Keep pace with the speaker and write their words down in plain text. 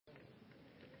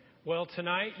Well,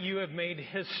 tonight you have made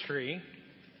history.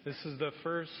 This is the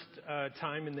first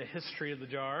time in the history of the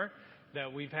jar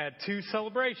that we've had two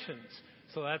celebrations.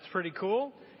 So that's pretty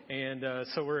cool. And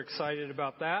so we're excited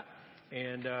about that.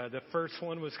 And the first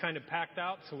one was kind of packed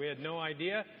out, so we had no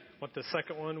idea what the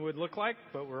second one would look like.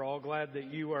 But we're all glad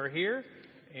that you are here.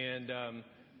 And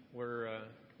we're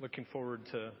looking forward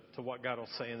to what God will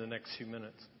say in the next few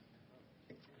minutes.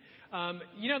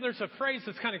 There's a phrase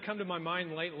that's kind of come to my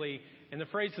mind lately. And the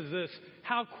phrase is this: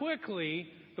 how quickly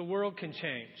the world can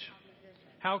change.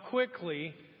 How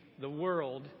quickly the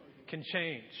world can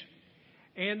change.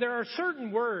 And there are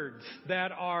certain words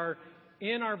that are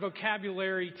in our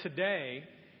vocabulary today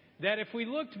that if we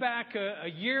looked back a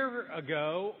year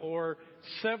ago or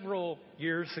several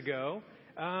years ago,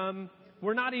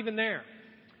 we're not even there.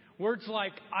 Words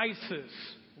like ISIS,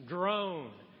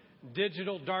 drone,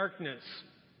 digital darkness,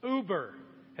 Uber.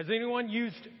 Has anyone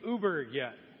used Uber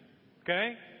yet?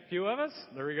 Okay, a few of us.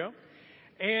 There we go.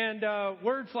 And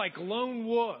words like lone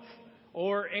wolf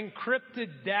or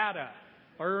encrypted data.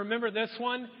 Or remember this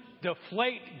one?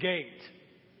 Deflategate.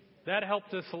 That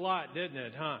helped us a lot, didn't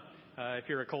it, huh? If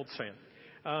you're a Colts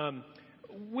fan.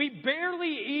 We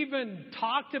barely even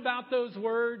talked about those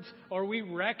words or we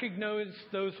recognized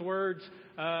those words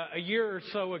a year or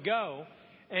so ago.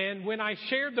 And when I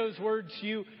shared those words,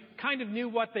 you kind of knew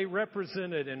what they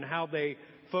represented and how they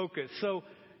focused. So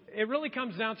it really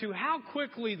comes down to how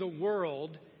quickly the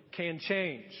world can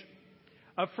change.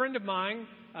 A friend of mine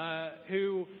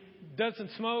who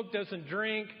doesn't smoke, doesn't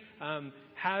drink,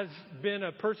 has been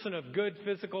a person of good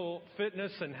physical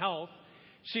fitness and health.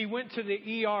 She went to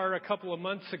the ER a couple of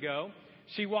months ago.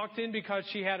 She walked in because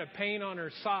she had a pain on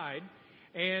her side.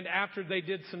 And after they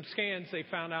did some scans, they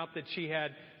found out that she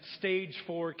had stage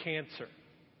 4 cancer.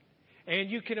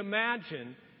 And you can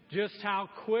imagine just how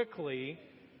quickly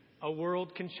a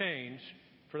world can change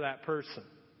for that person.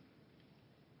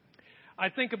 I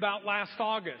think about last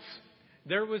August.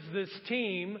 There was this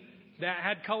team that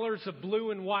had colors of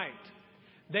blue and white.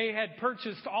 They had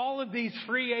purchased all of these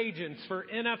free agents for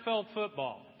NFL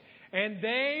football. And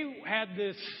they had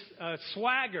this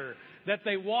swagger that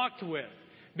they walked with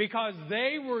because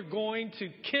they were going to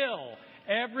kill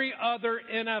every other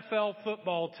NFL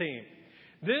football team.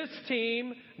 This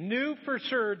team knew for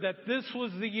sure that this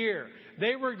was the year.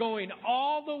 They were going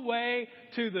all the way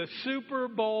to the Super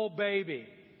Bowl, baby.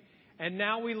 And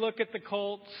now we look at the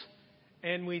Colts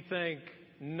and we think,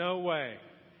 no way,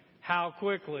 how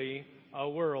quickly a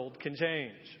world can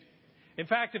change. In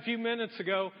fact, a few minutes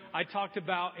ago, I talked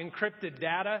about encrypted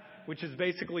data, which is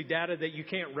basically data that you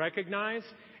can't recognize.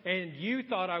 And you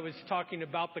thought I was talking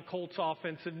about the Colts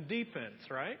offense and defense,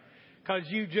 right? Because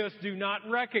you just do not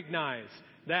recognize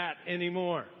that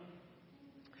anymore.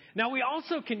 Now, we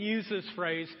also can use this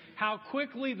phrase, how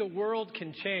quickly the world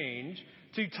can change,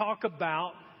 to talk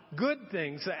about good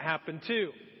things that happen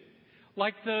too.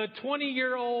 Like the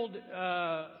 20-year-old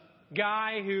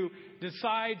guy who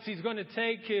decides he's going to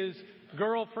take his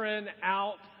girlfriend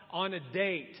out on a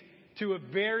date to a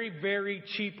very, very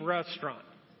cheap restaurant.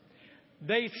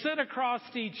 They sit across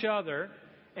each other,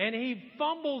 and he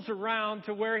fumbles around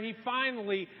to where he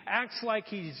finally acts like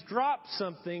he's dropped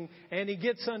something, and he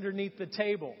gets underneath the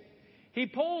table. He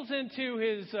pulls into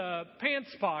his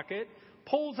pants pocket,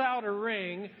 pulls out a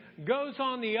ring, goes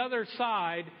on the other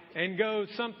side, and goes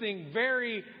something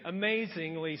very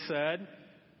amazingly said,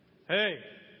 "Hey,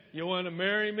 you want to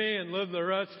marry me and live the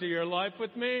rest of your life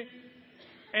with me?"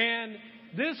 And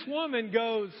this woman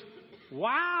goes,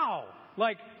 wow,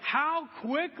 like how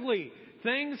quickly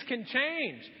things can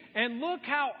change. And look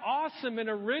how awesome and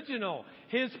original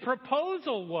his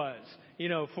proposal was,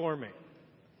 for me.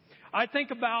 I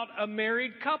think about a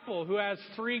married couple who has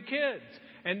 3 kids.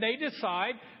 And they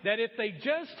decide that if they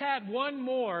just had one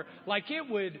more, like it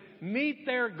would meet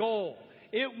their goal.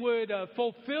 It would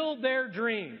fulfill their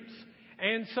dreams.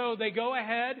 And so they go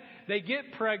ahead, they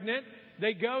get pregnant,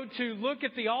 they go to look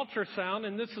at the ultrasound,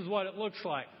 and this is what it looks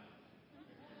like.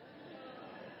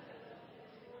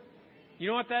 You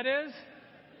know what that is?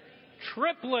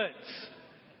 Triplets.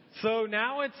 So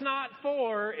now it's not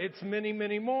 4, it's many,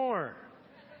 many more.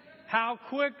 How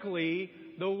quickly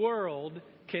the world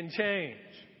can change.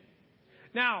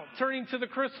 Now, turning to the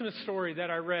Christmas story that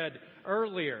I read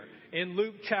earlier in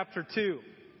Luke chapter 2.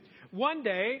 One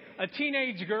day, a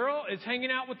teenage girl is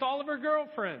hanging out with all of her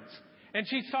girlfriends. And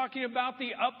she's talking about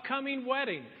the upcoming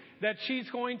wedding that she's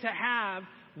going to have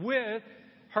with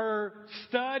her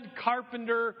stud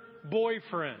carpenter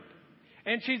boyfriend.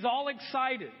 And she's all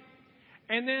excited.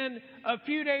 And then a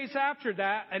few days after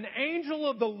that, an angel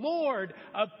of the Lord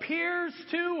appears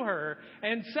to her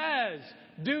and says,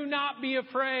 "Do not be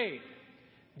afraid.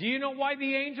 Do you know why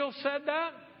the angel said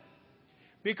that?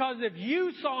 Because if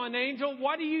you saw an angel,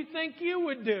 what do you think you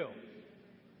would do?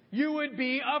 You would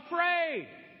be afraid.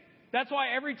 That's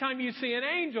why every time you see an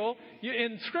angel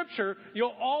in Scripture,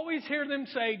 you'll always hear them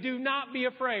say, do not be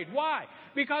afraid. Why?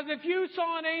 Because if you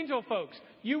saw an angel, folks,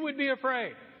 you would be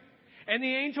afraid. And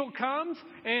the angel comes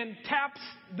and taps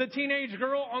the teenage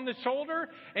girl on the shoulder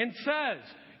and says,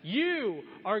 you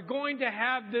are going to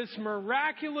have this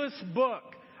miraculous book,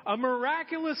 a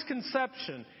miraculous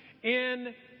conception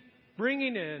in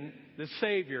bringing in the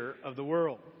Savior of the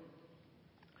world.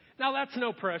 Now, that's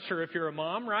no pressure if you're a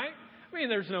mom, right? I mean,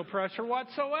 there's no pressure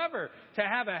whatsoever to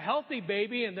have a healthy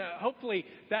baby and hopefully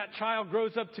that child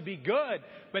grows up to be good.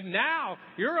 But now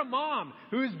you're a mom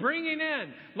who's bringing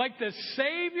in like the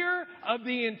Savior of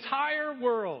the entire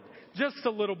world. Just a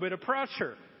little bit of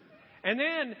pressure. And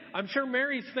then I'm sure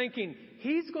Mary's thinking,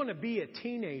 he's going to be a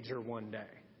teenager one day.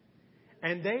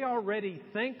 And they already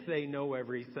think they know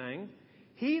everything.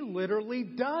 He literally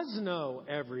does know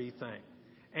everything.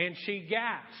 And she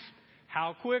gasps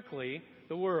how quickly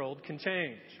the world can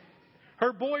change.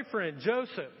 Her boyfriend,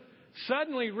 Joseph,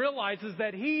 suddenly realizes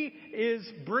that he is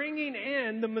bringing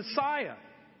in the Messiah.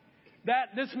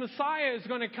 That this Messiah is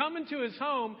going to come into his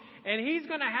home and he's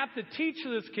going to have to teach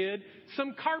this kid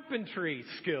some carpentry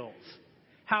skills.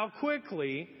 How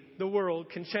quickly the world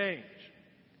can change.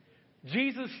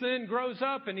 Jesus then grows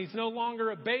up and he's no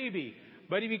longer a baby,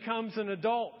 but he becomes an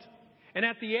adult. And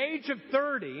at the age of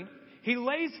 30, he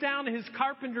lays down his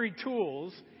carpentry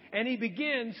tools and he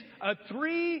begins a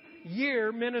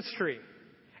 3-year ministry.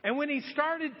 And when he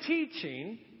started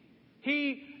teaching,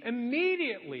 he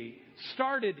immediately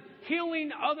started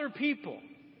healing other people.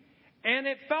 And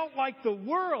it felt like the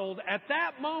world at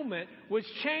that moment was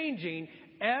changing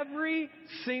every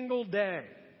single day.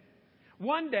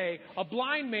 One day, a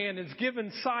blind man is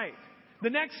given sight. The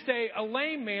next day, a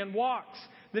lame man walks.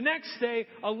 The next day,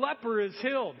 a leper is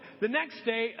healed. The next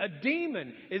day, a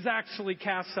demon is actually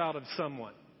cast out of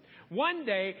someone. One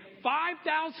day,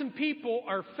 5,000 people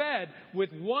are fed with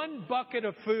one bucket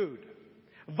of food.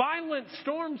 Violent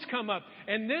storms come up,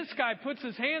 and this guy puts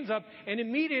his hands up, and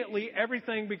immediately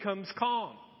everything becomes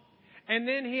calm. And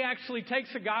then he actually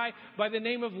takes a guy by the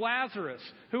name of Lazarus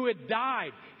who had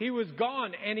died. He was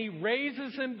gone, and he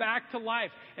raises him back to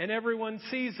life, and everyone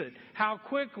sees it. How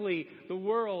quickly the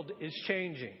world is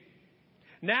changing.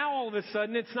 Now, all of a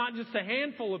sudden, it's not just a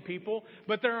handful of people,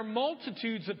 but there are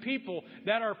multitudes of people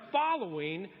that are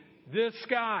following this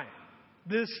guy,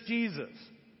 this Jesus.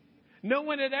 No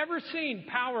one had ever seen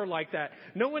power like that.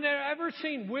 No one had ever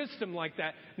seen wisdom like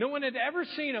that. No one had ever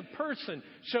seen a person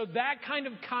show that kind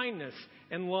of kindness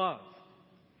and love.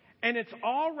 And it's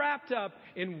all wrapped up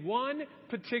in one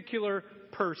particular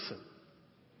person.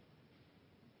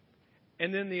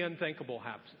 And then the unthinkable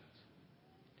happens.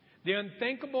 The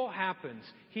unthinkable happens.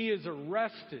 He is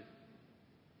arrested.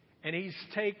 And he's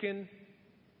taken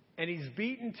and he's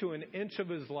beaten to an inch of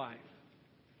his life.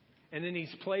 And then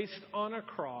he's placed on a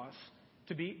cross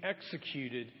to be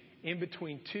executed in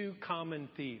between two common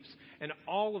thieves. And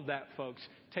all of that, folks,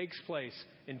 takes place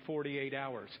in 48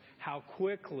 hours. How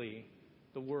quickly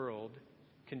the world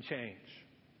can change.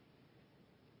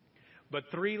 But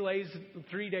 3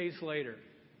 days later,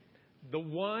 the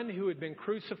one who had been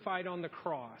crucified on the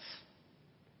cross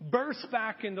bursts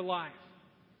back into life.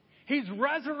 He's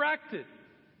resurrected.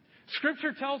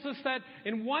 Scripture tells us that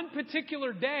in one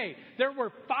particular day, there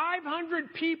were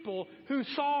 500 people who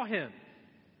saw him.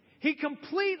 He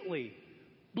completely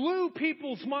blew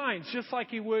people's minds just like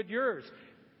he would yours.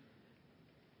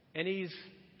 And he's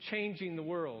changing the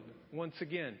world once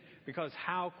again, because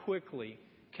how quickly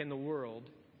can the world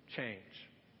change?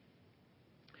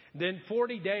 Then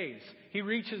 40 days, he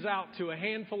reaches out to a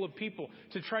handful of people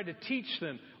to try to teach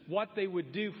them what they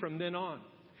would do from then on.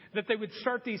 That they would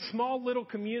start these small little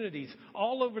communities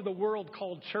all over the world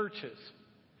called churches.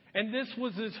 And this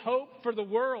was his hope for the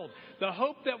world. The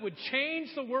hope that would change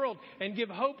the world and give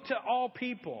hope to all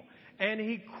people. And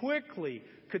he quickly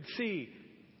could see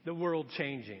the world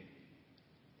changing.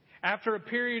 After a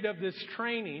period of this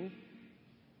training,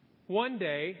 one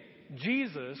day,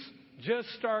 Jesus just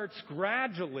starts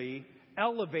gradually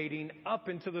elevating up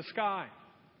into the sky.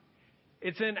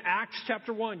 It's in Acts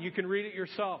chapter 1. You can read it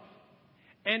yourself.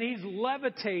 And he's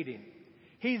levitating.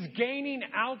 He's gaining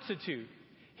altitude.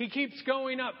 He keeps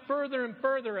going up further and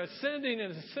further, ascending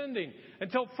and ascending,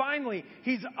 until finally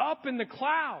he's up in the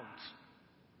clouds.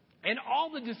 And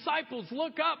all the disciples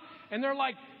look up and they're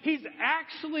like, he's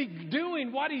actually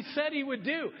doing what he said he would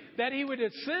do. That he would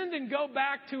ascend and go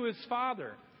back to his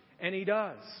Father. And he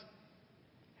does.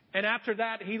 And after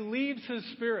that, he leaves his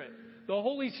spirit. the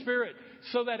Holy Spirit,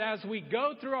 so that as we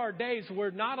go through our days,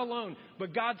 we're not alone,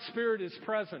 but God's Spirit is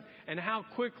present, and how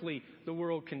quickly the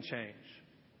world can change.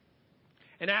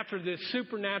 And after this,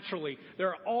 supernaturally, there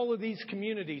are all of these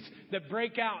communities that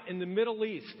break out in the Middle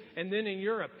East and then in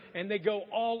Europe, and they go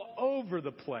all over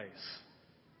the place.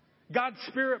 God's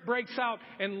Spirit breaks out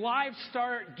and lives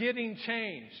start getting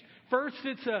changed. First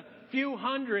it's a few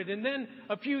hundred, and then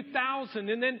a few thousand,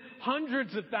 and then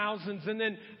hundreds of thousands, and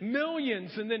then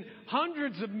millions, and then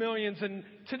hundreds of millions, and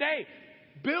today,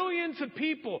 billions of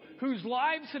people whose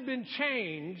lives have been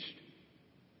changed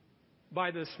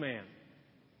by this man.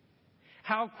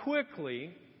 How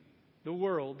quickly the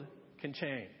world can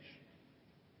change.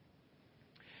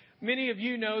 Many of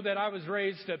you know that I was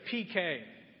raised a PK,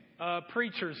 a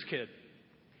preacher's kid.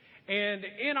 And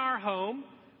in our home,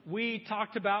 we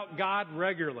talked about God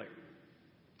regularly.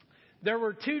 There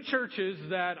were two churches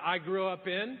that I grew up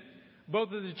in.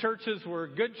 Both of the churches were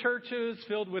good churches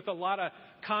filled with a lot of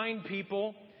kind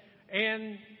people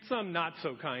and some not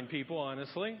so kind people,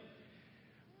 honestly.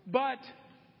 But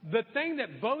the thing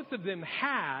that both of them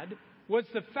had was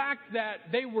the fact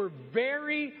that they were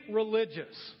very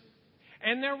religious.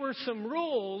 And there were some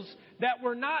rules that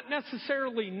were not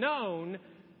necessarily known.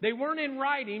 They weren't in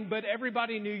writing, but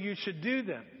everybody knew you should do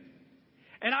them.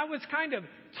 And I was kind of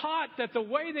taught that the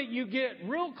way that you get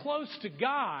real close to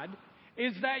God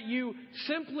is that you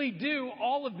simply do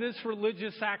all of this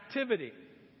religious activity.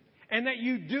 And that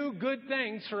you do good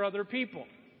things for other people.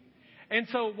 And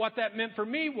so what that meant for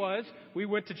me was we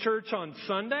went to church on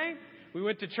Sunday. We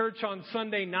went to church on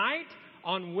Sunday night,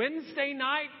 on Wednesday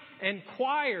night, and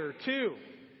choir too.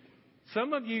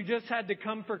 Some of you just had to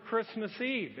come for Christmas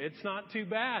Eve. It's not too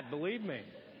bad, believe me.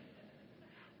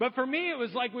 But for me, it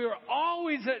was like we were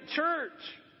always at church.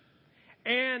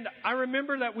 And I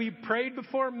remember that we prayed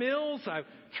before meals. I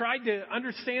tried to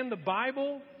understand the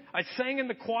Bible. I sang in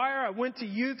the choir. I went to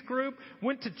youth group,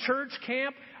 went to church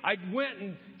camp. I went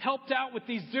and helped out with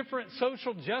these different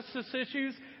social justice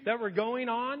issues that were going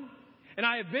on. And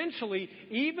I eventually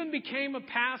even became a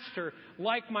pastor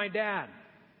like my dad.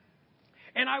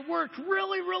 And I worked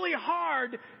really, really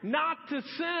hard not to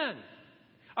sin.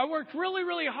 I worked really,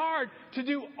 really hard to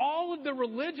do all of the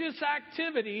religious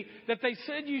activity that they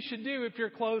said you should do if you're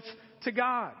close to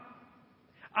God.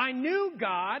 I knew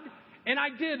God, and I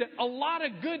did a lot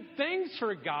of good things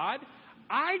for God.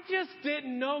 I just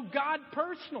didn't know God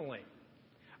personally.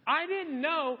 I didn't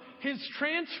know His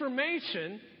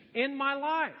transformation in my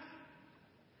life.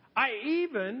 I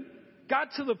even got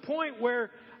to the point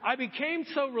where I became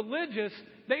so religious,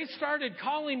 they started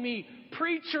calling me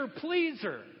preacher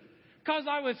pleaser because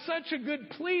I was such a good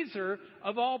pleaser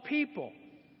of all people.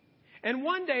 And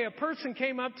one day a person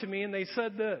came up to me and they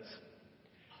said this: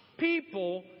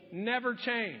 people never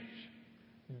change.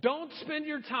 Don't spend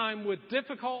your time with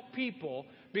difficult people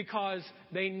because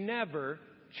they never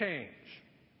change.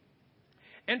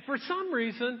 And for some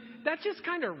reason, that just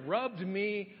kind of rubbed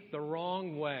me the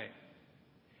wrong way.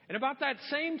 And about that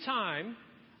same time,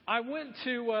 I went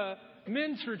to a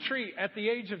men's retreat at the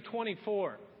age of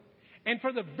 24. And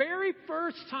for the very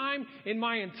first time in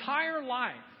my entire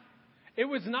life, it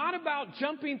was not about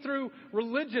jumping through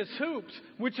religious hoops,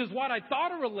 which is what I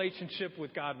thought a relationship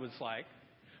with God was like.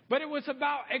 But it was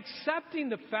about accepting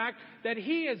the fact that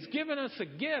He has given us a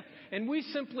gift and we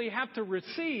simply have to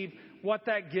receive what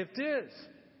that gift is.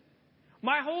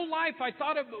 My whole life I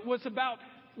thought it was about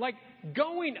like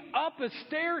going up a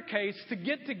staircase to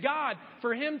get to God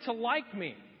for Him to like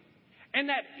me. And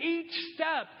that each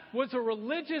step was a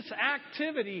religious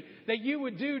activity that you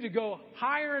would do to go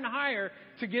higher and higher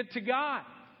to get to God.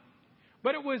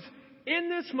 But it was in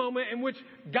this moment in which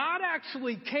God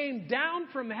actually came down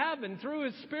from heaven through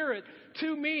His Spirit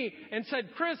to me and said,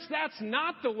 Chris, that's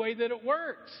not the way that it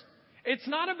works. It's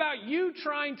not about you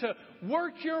trying to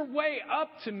work your way up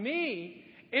to me.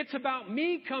 It's about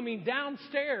me coming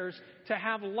downstairs to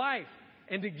have life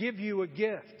and to give you a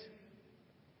gift.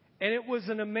 And it was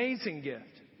an amazing gift.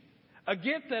 A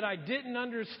gift that I didn't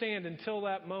understand until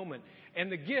that moment.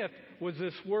 And the gift was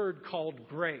this word called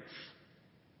grace.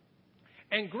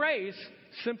 And grace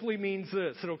simply means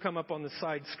this. It'll come up on the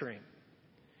side screen.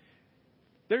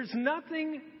 There's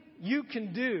nothing you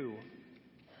can do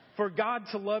for God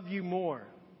to love you more.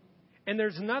 And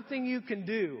there's nothing you can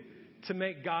do to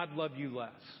make God love you less.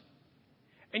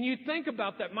 And you think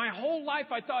about that. My whole life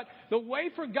I thought the way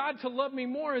for God to love me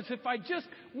more is if I just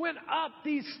went up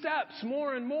these steps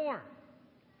more and more.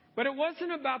 But it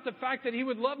wasn't about the fact that He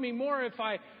would love me more if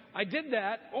I did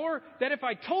that, or that if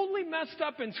I totally messed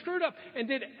up and screwed up and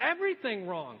did everything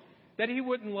wrong, that He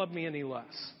wouldn't love me any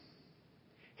less.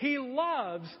 He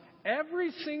loves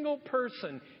every single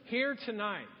person here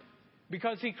tonight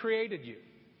because He created you.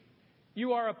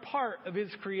 You are a part of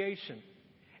His creation.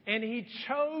 And He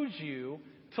chose you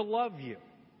to love you.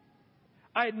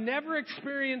 I had never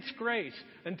experienced grace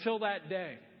until that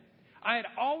day. I had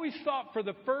always thought for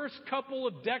the first couple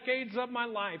of decades of my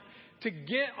life, to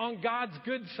get on God's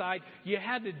good side, you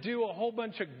had to do a whole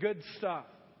bunch of good stuff.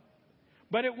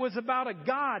 But it was about a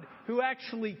God who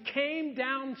actually came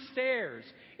downstairs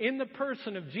in the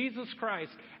person of Jesus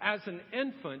Christ as an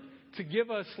infant to give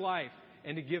us life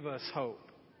and to give us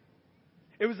hope.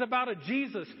 It was about a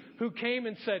Jesus who came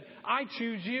and said, I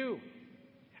choose you.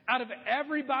 Out of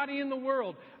everybody in the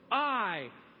world, I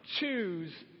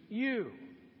choose you.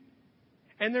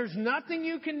 And there's nothing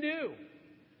you can do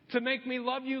to make me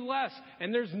love you less.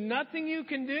 And there's nothing you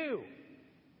can do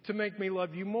to make me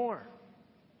love you more.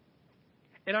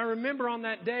 And I remember on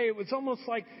that day, it was almost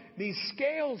like these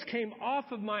scales came off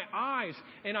of my eyes.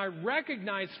 And I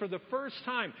recognized for the first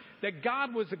time that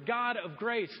God was a God of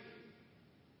grace,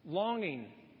 longing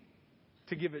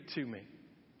to give it to me.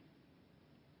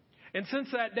 And since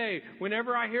that day,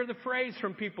 whenever I hear the phrase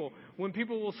from people, when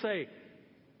people will say,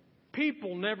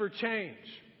 people never change.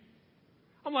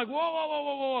 I'm like, whoa, whoa, whoa,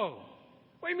 whoa, whoa.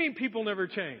 What do you mean people never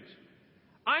change?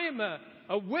 I am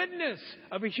a witness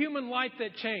of a human life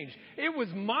that changed. It was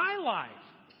my life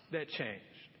that changed.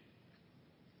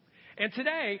 And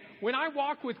today, when I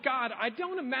walk with God, I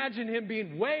don't imagine Him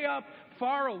being way up,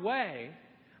 far away,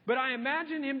 but I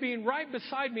imagine Him being right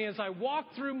beside me as I walk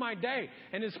through my day,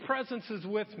 and His presence is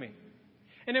with me.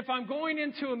 And if I'm going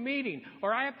into a meeting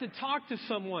or I have to talk to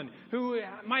someone who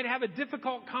might have a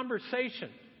difficult conversation,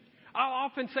 I'll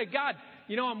often say, God,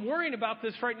 I'm worrying about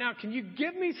this right now. Can you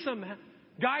give me some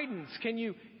guidance? Can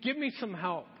you give me some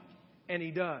help? And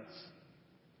He does.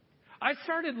 I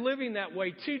started living that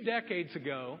way 2 decades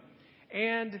ago.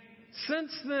 And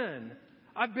since then,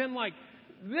 I've been like,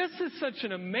 this is such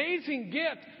an amazing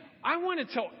gift. I want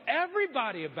to tell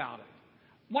everybody about it.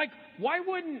 Like, why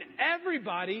wouldn't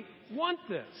everybody want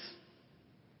this?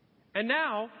 And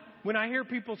now, when I hear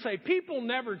people say, people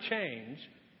never change,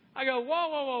 I go, whoa,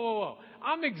 whoa, whoa, whoa, whoa.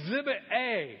 I'm exhibit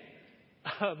A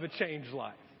of a changed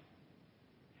life.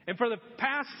 And for the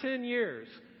past 10 years,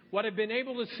 what I've been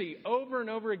able to see over and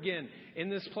over again in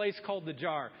this place called The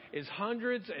Jar is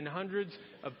hundreds and hundreds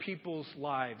of people's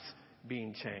lives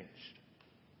being changed.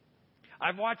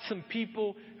 I've watched some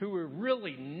people who were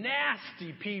really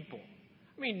nasty people.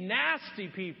 I mean, nasty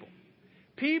people.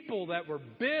 People that were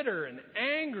bitter and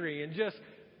angry and just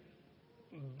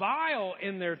vile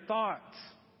in their thoughts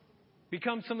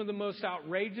become some of the most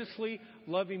outrageously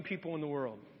loving people in the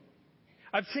world.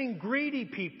 I've seen greedy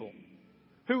people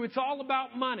who it's all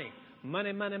about money.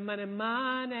 Money, money, money,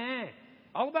 money.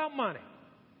 All about money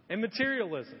and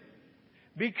materialism.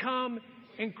 Become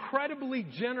incredibly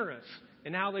generous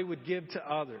in how they would give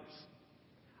to others.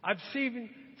 I've seen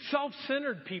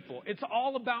self-centered people. It's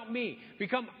all about me.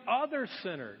 Become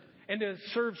other-centered and to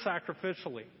serve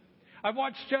sacrificially. I've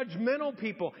watched judgmental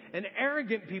people and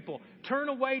arrogant people turn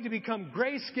away to become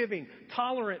grace-giving,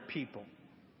 tolerant people.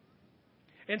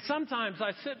 And sometimes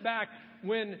I sit back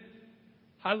when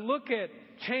I look at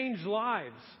changed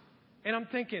lives and I'm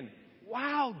thinking,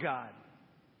 wow, God,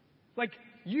 like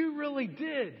you really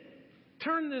did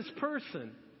turn this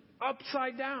person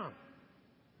upside down.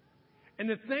 And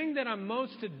the thing that I'm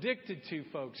most addicted to,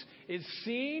 folks, is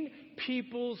seeing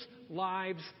people's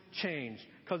lives change.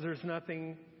 Because there's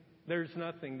nothing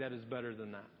that is better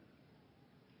than that.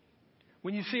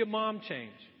 When you see a mom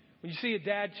change, when you see a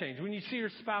dad change, when you see your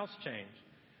spouse change,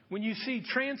 when you see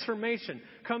transformation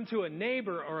come to a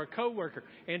neighbor or a coworker,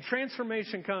 and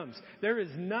transformation comes, there is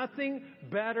nothing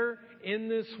better in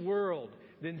this world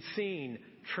than seeing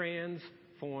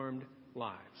transformed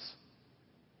lives.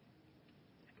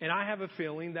 And I have a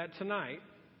feeling that tonight,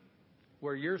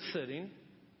 where you're sitting,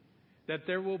 that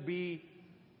there will be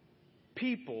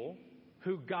people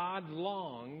who God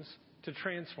longs to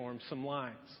transform some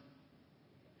lives.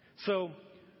 So,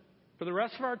 for the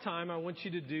rest of our time, I want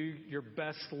you to do your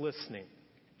best listening.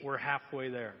 We're halfway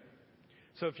there.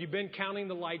 So if you've been counting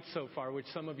the lights so far, which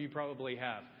some of you probably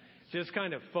have, just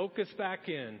kind of focus back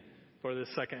in for the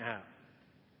second half.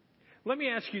 Let me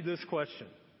ask you this question.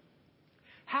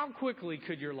 How quickly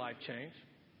could your life change?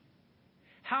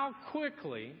 How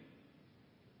quickly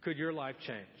could your life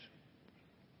change?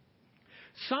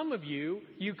 Some of you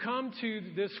come to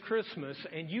this Christmas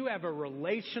and you have a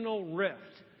relational rift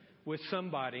with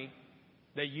somebody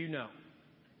that you know.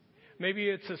 Maybe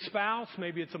it's a spouse,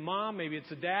 maybe it's a mom, maybe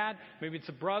it's a dad, maybe it's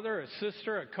a brother, a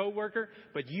sister, a coworker,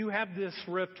 but you have this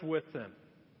rift with them.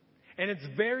 And it's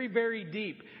very, very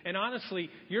deep. And honestly,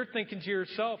 you're thinking to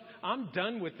yourself, I'm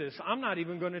done with this. I'm not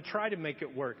even going to try to make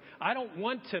it work. I don't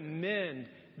want to mend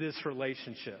this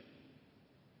relationship.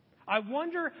 I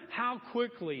wonder how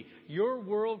quickly your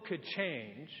world could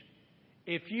change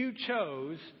if you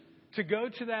chose to go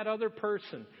to that other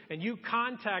person and you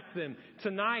contact them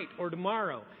tonight or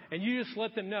tomorrow and you just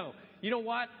let them know, you know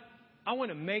what? I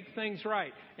want to make things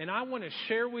right. And I want to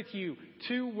share with you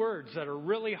 2 words that are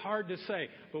really hard to say.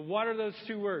 But what are those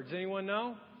 2 words? Anyone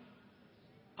know?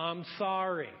 I'm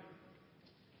sorry.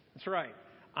 That's right.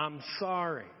 I'm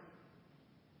sorry.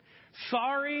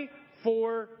 Sorry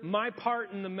for my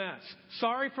part in the mess.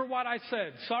 Sorry for what I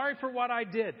said. Sorry for what I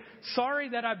did. Sorry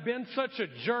that I've been such a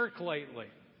jerk lately.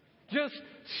 Just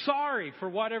sorry for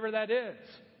whatever that is.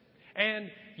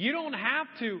 And you don't have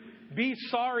to be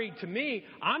sorry to me.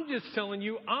 I'm just telling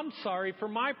you I'm sorry for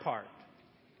my part.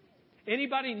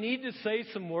 Anybody need to say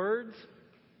some words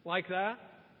like that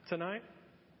tonight?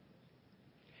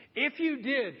 If you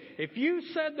did, if you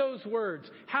said those words,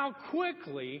 how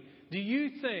quickly do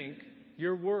you think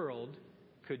your world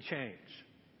could change?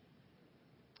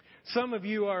 Some of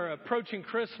you are approaching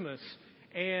Christmas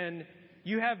and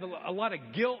you have a lot of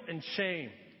guilt and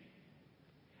shame.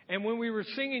 And when we were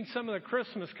singing some of the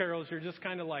Christmas carols, you're just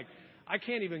kind of like, I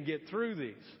can't even get through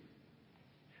these.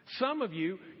 Some of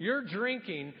you, your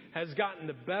drinking has gotten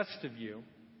the best of you.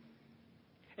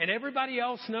 And everybody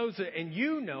else knows it, and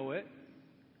you know it,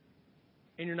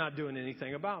 and you're not doing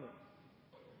anything about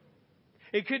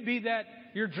it. It could be that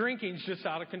your drinking's just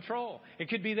out of control. It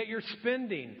could be that your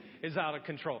spending is out of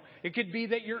control. It could be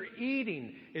that your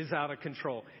eating is out of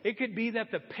control. It could be that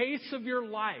the pace of your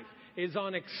life is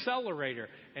on accelerator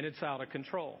and it's out of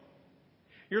control.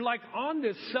 You're like on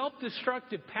this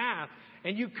self-destructive path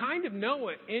and you kind of know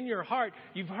it in your heart.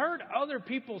 You've heard other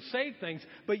people say things,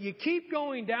 but you keep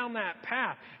going down that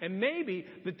path. And maybe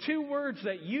the 2 words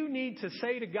that you need to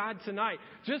say to God tonight,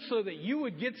 just so that you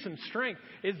would get some strength,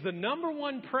 is the number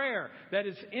 1 prayer that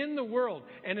is in the world.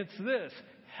 And it's this: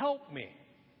 help me.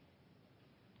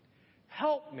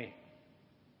 Help me.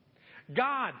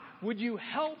 God, would you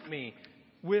help me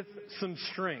with some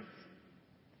strength?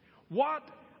 What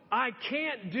I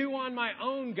can't do on my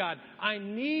own, God, I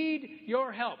need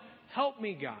your help. Help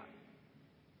me, God.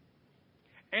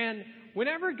 And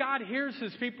whenever God hears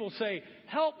his people say,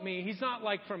 help me, he's not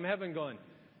like from heaven going,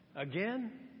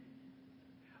 again?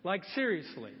 Like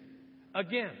seriously,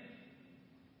 again.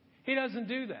 He doesn't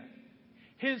do that.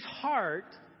 His heart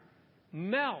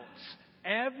melts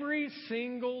every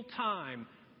single time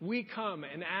we come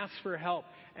and ask for help.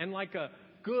 And like a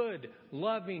good,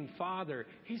 loving Father,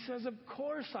 he says, of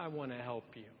course I want to help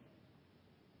you.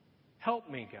 Help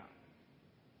me, God.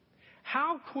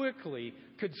 How quickly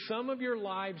could some of your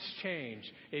lives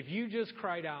change if you just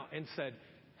cried out and said,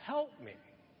 help me?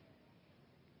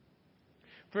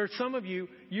 For some of you,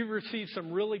 you've received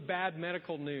some really bad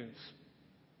medical news.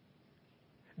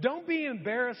 Don't be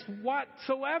embarrassed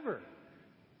whatsoever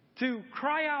to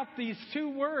cry out these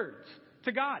 2 words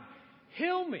to God.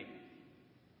 Heal me.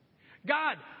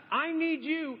 God, I need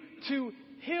you to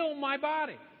heal my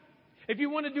body. If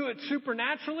you want to do it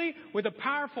supernaturally with a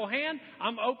powerful hand,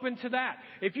 I'm open to that.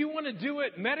 If you want to do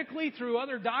it medically through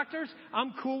other doctors,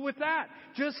 I'm cool with that.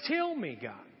 Just heal me,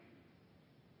 God.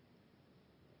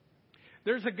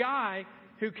 There's a guy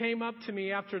who came up to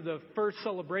me after the first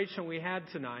celebration we had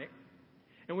tonight.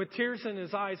 And with tears in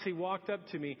his eyes, he walked up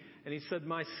to me and he said,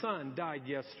 my son died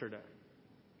yesterday.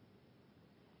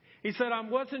 He said, I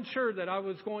wasn't sure that I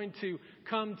was going to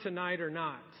come tonight or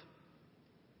not,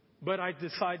 but I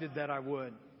decided that I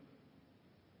would.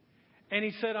 And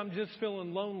he said, I'm just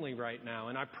feeling lonely right now.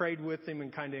 And I prayed with him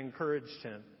and kind of encouraged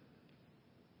him.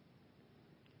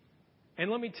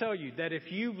 And let me tell you that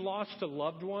if you've lost a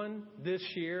loved one this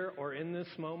year or in this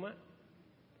moment,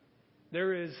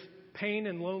 there is pain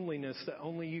and loneliness that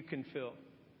only you can feel.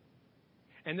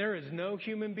 And there is no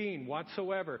human being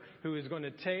whatsoever who is going to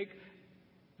take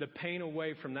the pain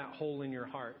away from that hole in your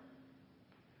heart.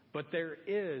 But there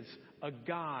is a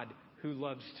God who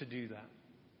loves to do that.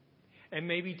 And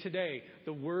maybe today,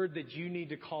 the word that you need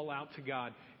to call out to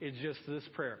God is just this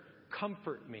prayer.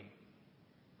 Comfort me.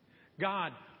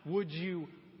 God, would you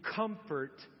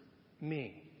comfort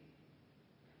me?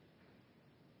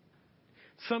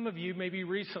 Some of you, maybe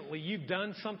recently, you've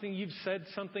done something, you've said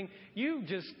something. You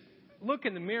just look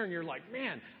in the mirror and you're like,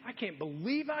 man, I can't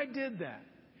believe I did that.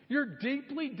 You're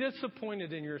deeply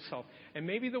disappointed in yourself. And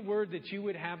maybe the word that you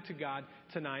would have to God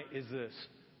tonight is this: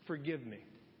 forgive me.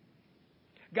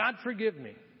 God, forgive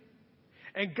me.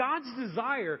 And God's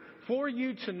desire for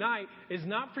you tonight is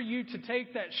not for you to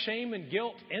take that shame and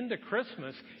guilt into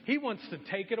Christmas. He wants to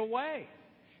take it away.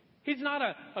 He's not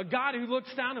a God who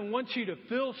looks down and wants you to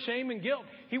feel shame and guilt.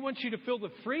 He wants you to feel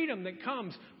the freedom that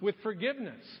comes with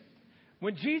forgiveness.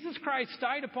 When Jesus Christ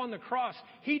died upon the cross,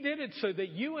 He did it so that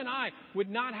you and I would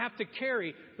not have to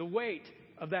carry the weight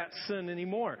of that sin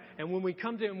anymore. And when we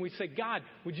come to Him and we say, God,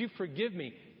 would you forgive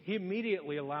me? He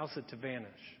immediately allows it to vanish.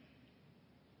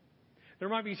 There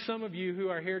might be some of you who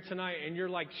are here tonight and you're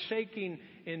like shaking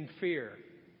in fear.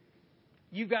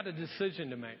 You've got a decision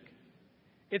to make.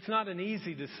 It's not an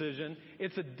easy decision.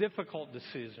 It's a difficult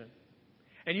decision.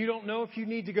 And you don't know if you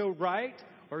need to go right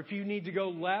or if you need to go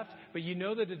left, but you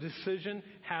know that a decision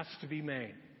has to be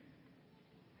made.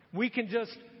 We can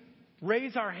just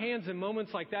raise our hands in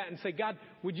moments like that and say, God,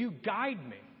 would you guide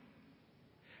me?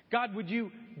 God, would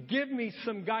you give me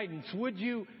some guidance? Would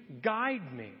you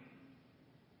guide me?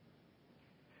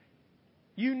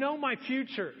 You know my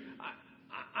future.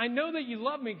 I know that you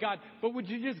love me, God, but would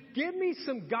you just give me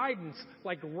some guidance,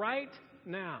 like right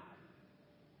now?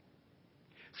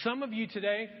 Some of you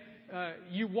today,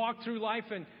 you walk through life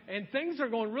and things are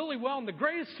going really well, and the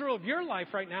greatest thrill of your life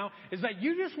right now is that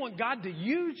you just want God to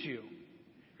use you.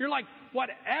 You're like,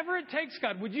 whatever it takes,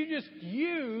 God, would you just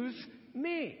use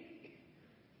me?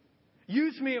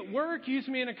 Use me at work, use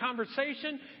me in a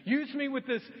conversation, use me with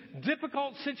this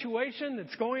difficult situation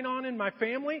that's going on in my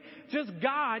family. Just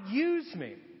God, use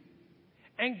me.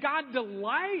 And God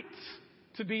delights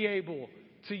to be able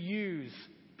to use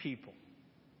people.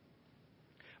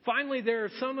 Finally, there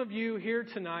are some of you here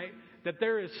tonight that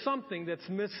there is something that's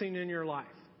missing in your life.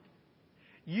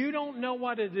 You don't know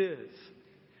what it is,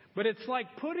 but it's like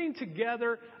putting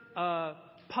together a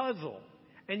puzzle.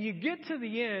 And you get to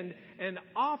the end, and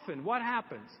often what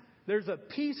happens? There's a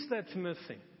piece that's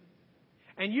missing.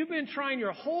 And you've been trying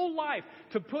your whole life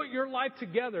to put your life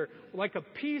together like a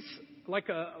piece, like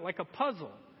a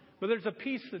puzzle. But there's a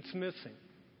piece that's missing.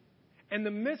 And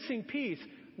the missing piece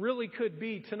really could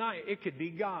be tonight, it could be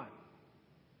God.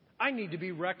 I need to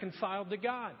be reconciled to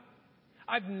God.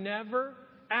 I've never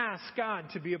asked God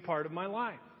to be a part of my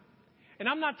life. And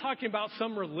I'm not talking about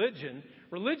some religion.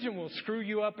 Religion will screw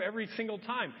you up every single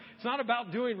time. It's not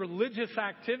about doing religious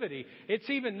activity. It's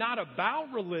even not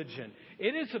about religion.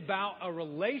 It is about a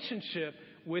relationship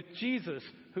with Jesus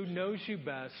who knows you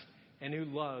best and who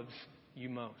loves you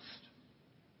most.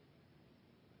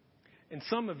 And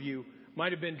some of you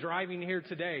might have been driving here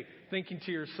today thinking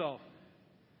to yourself,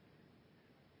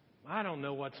 I don't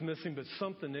know what's missing, but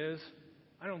something is.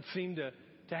 I don't seem to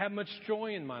have much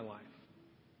joy in my life.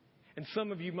 And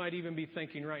some of you might even be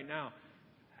thinking right now,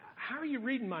 how are you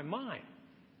reading my mind?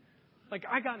 Like,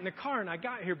 I got in the car and I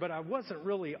got here, but I wasn't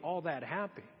really all that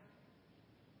happy.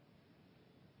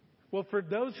 Well, for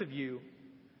those of you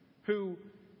who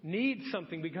need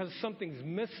something because something's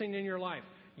missing in your life,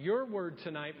 your word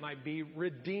tonight might be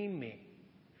redeem me.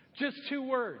 Just 2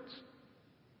 words.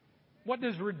 What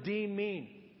does redeem mean?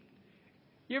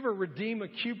 You ever redeem a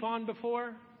coupon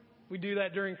before? We do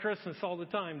that during Christmas all the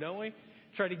time, don't we?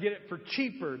 Try to get it for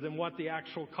cheaper than what the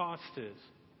actual cost is.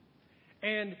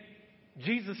 And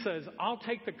Jesus says, I'll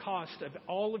take the cost of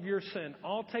all of your sin.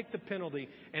 I'll take the penalty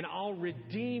and I'll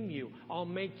redeem you. I'll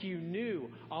make you new.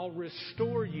 I'll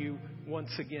restore you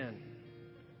once again.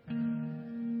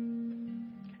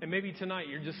 And maybe tonight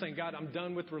you're just saying, God, I'm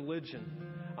done with religion.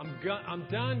 I'm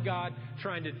done, God,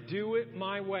 trying to do it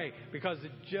my way because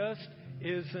it just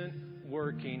isn't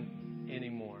working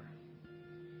anymore.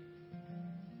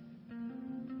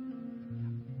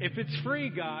 If it's free,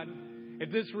 God,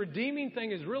 if this redeeming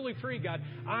thing is really free, God,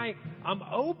 I'm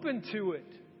open to it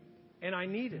and I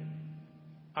need it.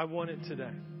 I want it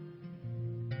today.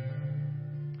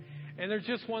 And there's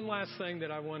just one last thing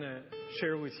that I want to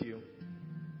share with you.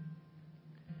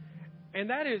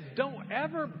 And that is, don't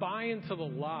ever buy into the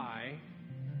lie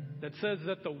that says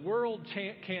that the world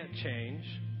can't change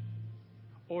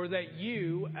or that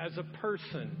you as a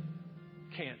person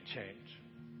can't change.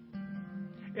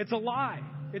 It's a lie.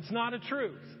 It's not a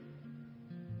truth.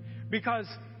 Because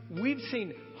we've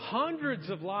seen hundreds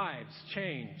of lives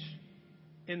change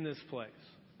in this place.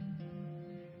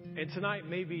 And tonight,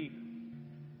 maybe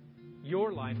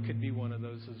your life could be one of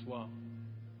those as well.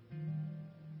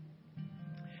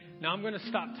 Now, I'm going to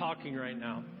stop talking right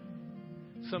now.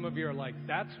 Some of you are like,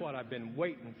 that's what I've been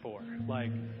waiting for.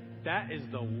 Like, that is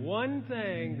the one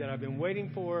thing that I've been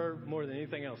waiting for more than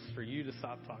anything else, for you to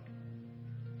stop talking.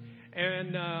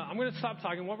 And I'm going to stop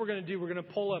talking. What we're going to do, we're going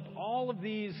to pull up all of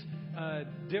these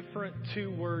different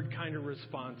 2-word kind of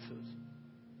responses.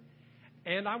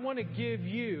 And I want to give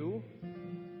you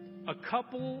a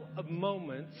couple of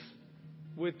moments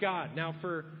with God. Now,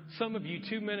 for some of you,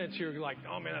 2 minutes, you're like,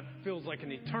 oh man, that feels like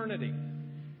an eternity.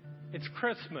 It's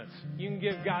Christmas. You can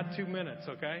give God 2 minutes,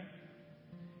 okay?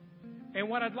 And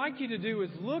what I'd like you to do is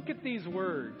look at these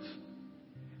words.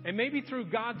 And maybe through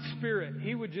God's Spirit,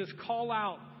 He would just call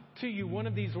out to you one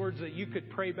of these words that you could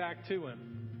pray back to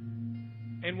Him.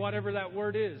 And whatever that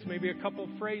word is, maybe a couple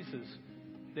phrases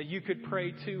that you could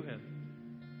pray to Him.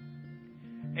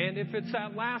 And if it's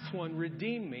that last one,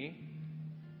 redeem me,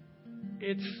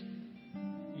 it's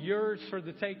yours for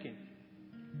the taking.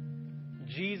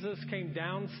 Jesus came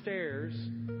downstairs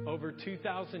over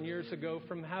 2,000 years ago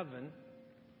from heaven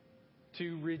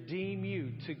to redeem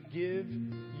you, to give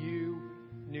you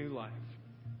new life.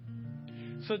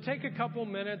 So take a couple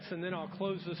minutes and then I'll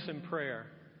close this in prayer.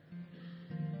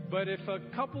 But if a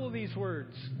couple of these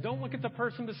words, don't look at the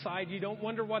person beside you, don't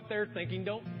wonder what they're thinking,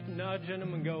 don't nudge in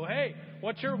them and go, hey,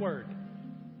 what's your word?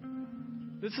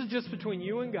 This is just between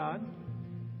you and God.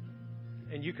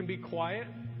 And you can be quiet.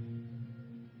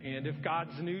 And if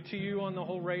God's new to you on the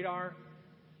whole radar,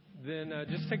 then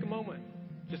just take a moment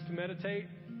just to meditate.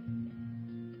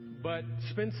 But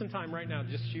spend some time right now,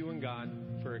 just you and God,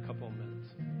 for a couple of minutes.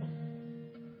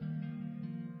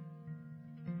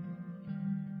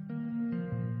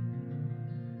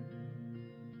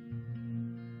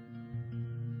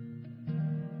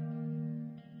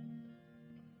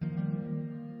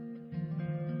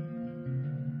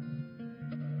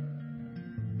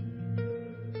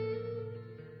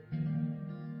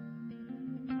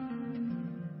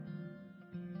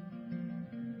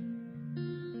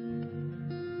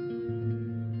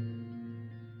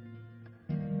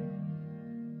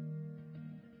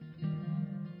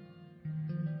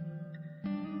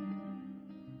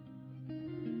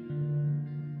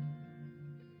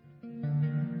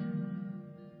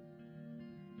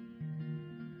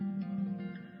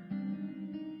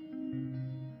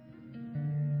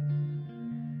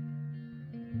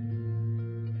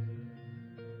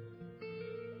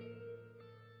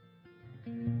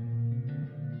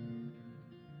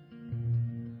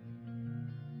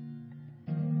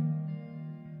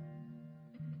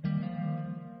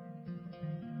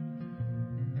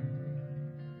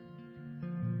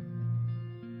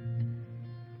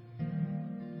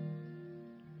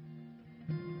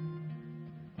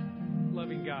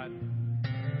 Loving God,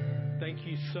 thank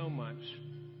you so much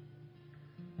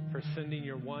for sending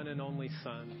your one and only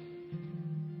Son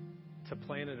to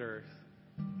planet Earth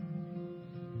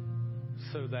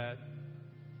so that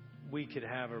we could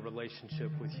have a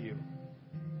relationship with you.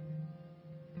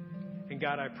 And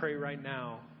God, I pray right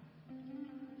now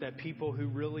that people who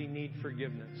really need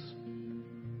forgiveness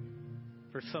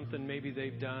for something maybe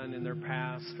they've done in their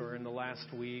past or in the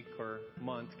last week or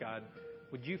month, God,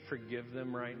 would you forgive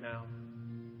them right now?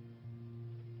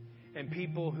 And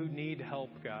people who need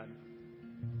help, God,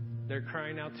 they're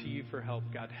crying out to you for help.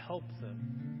 God, help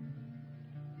them.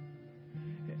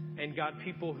 And God,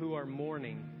 people who are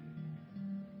mourning,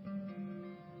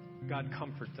 God,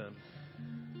 comfort them.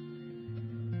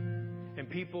 And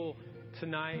people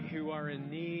tonight who are in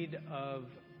need of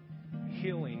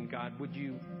healing, God, would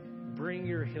you bring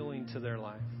your healing to their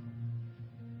life?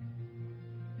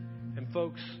 And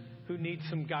folks who need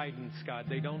some guidance, God,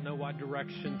 they don't know what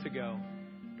direction to go.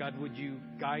 God, would you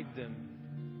guide them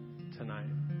tonight?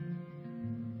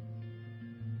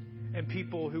 And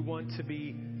people who want to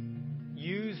be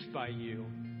used by you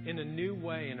in a new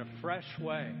way, in a fresh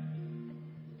way,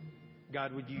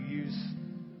 God, would you use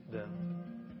them?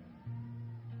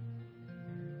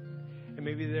 And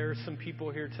maybe there are some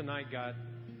people here tonight, God,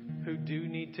 who do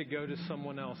need to go to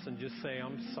someone else and just say,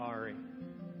 I'm sorry.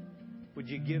 Would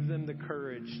you give them the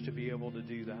courage to be able to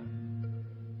do that?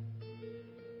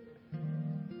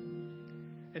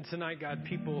 And tonight, God,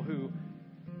 people who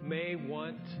may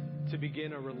want to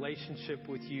begin a relationship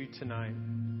with you tonight.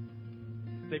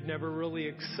 They've never really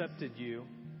accepted you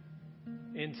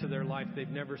into their life. They've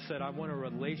never said, I want a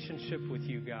relationship with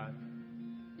you, God.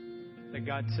 That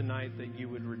God, tonight, that you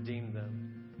would redeem them.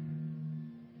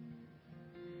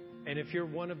 And if you're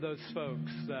one of those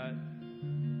folks that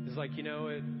is like,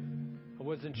 I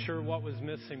wasn't sure what was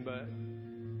missing, but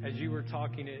as you were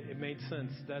talking, it made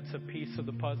sense. That's a piece of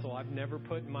the puzzle I've never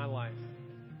put in my life.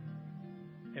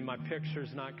 And my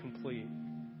picture's not complete.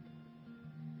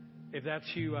 If that's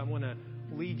you, I want to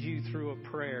lead you through a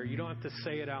prayer. You don't have to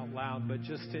say it out loud, but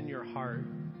just in your heart.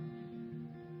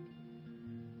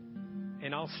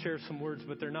 And I'll share some words,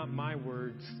 but they're not my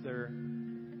words. They're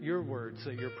your words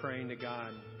that you're praying to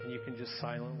God. And you can just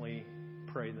silently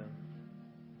pray them.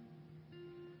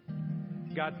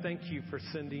 God, thank you for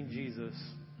sending Jesus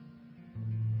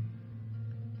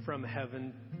from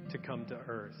heaven to come to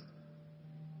earth.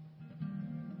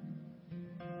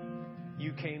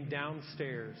 You came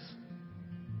downstairs,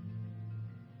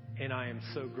 and I am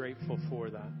so grateful for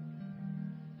that.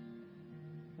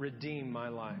 Redeem my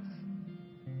life.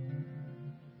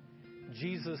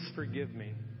 Jesus, forgive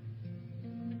me.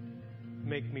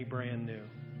 Make me brand new.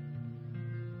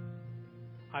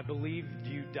 I believe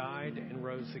you died and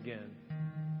rose again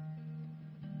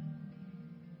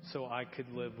so I could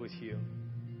live with you.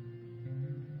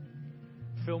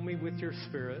 Fill me with your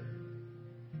Spirit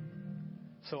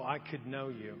so I could know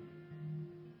you,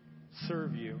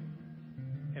 serve you,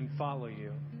 and follow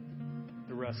you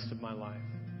the rest of my life.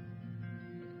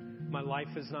 My life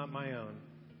is not my own.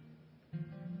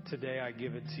 Today I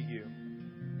give it to you.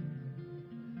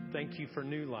 Thank you for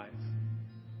new life.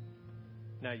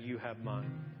 Now you have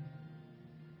mine.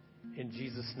 In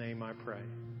Jesus' name I pray.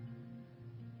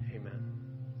 Amen.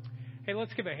 Hey,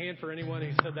 let's give a hand for anyone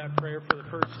who said that prayer for the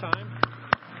first time.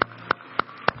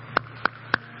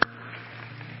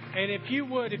 And if you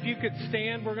could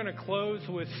stand, we're going to close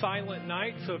with Silent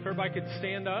Night. So if everybody could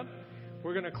stand up,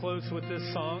 we're going to close with this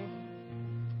song.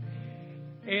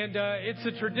 And it's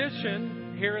a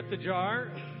tradition here at the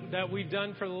Jar that we've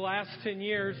done for the last 10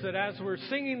 years, that as we're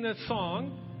singing this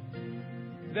song,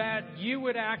 that you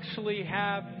would actually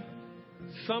have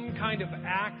some kind of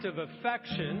act of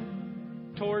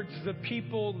affection towards the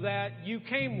people that you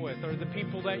came with or the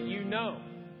people that you know.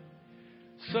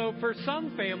 So for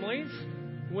some families,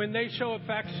 when they show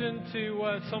affection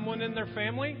to someone in their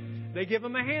family, they give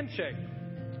them a handshake.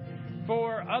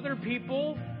 For other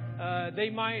people, they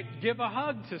might give a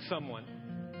hug to someone.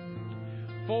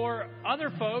 For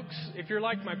other folks, if you're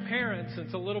like my parents,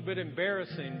 it's a little bit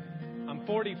embarrassing. I'm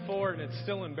 44 and it's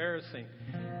still embarrassing.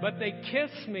 But they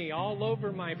kiss me all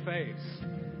over my face.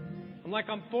 I'm like,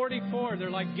 I'm 44.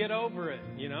 They're like, get over it,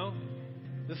 you know?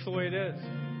 This is the way it is.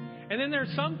 And then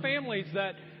there's some families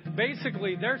that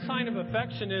basically their sign of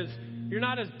affection is you're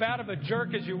not as bad of a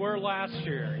jerk as you were last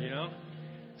year, you know?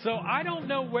 So I don't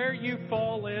know where you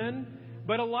fall in,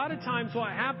 but a lot of times what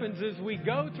happens is we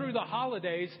go through the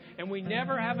holidays and we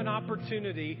never have an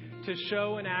opportunity to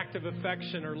show an act of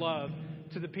affection or love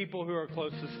to the people who are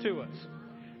closest to us.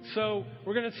 So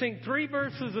we're going to sing 3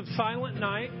 verses of Silent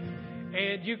Night,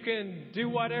 and you can do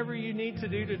whatever you need to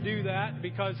do that,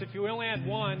 because if you only had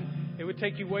one, it would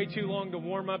take you way too long to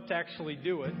warm up to actually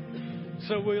do it.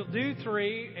 So we'll do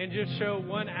 3 and just show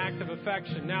one act of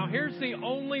affection. Now, here's the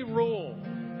only rule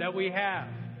that we have.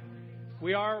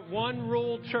 We are one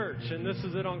rule church, and this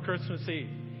is it on Christmas Eve.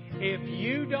 If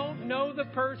you don't know the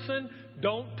person,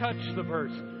 don't touch the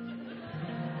person.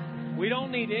 We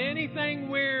don't need anything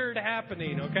weird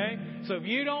happening, okay? So if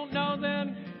you don't know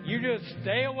them, you just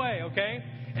stay away, okay?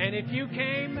 And if you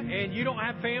came and you don't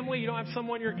have family, you don't have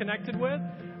someone you're connected with,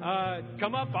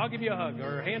 come up, I'll give you a hug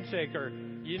or a handshake, or,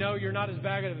 you know, you're not as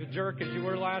bad of a jerk as you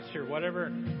were last year,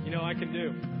 whatever, you know, I can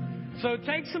do. So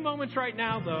take some moments right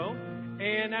now, though,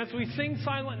 and as we sing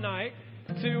Silent Night,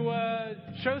 to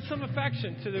show some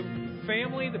affection to the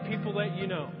family, the people that you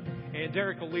know. And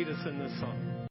Derek will lead us in this song.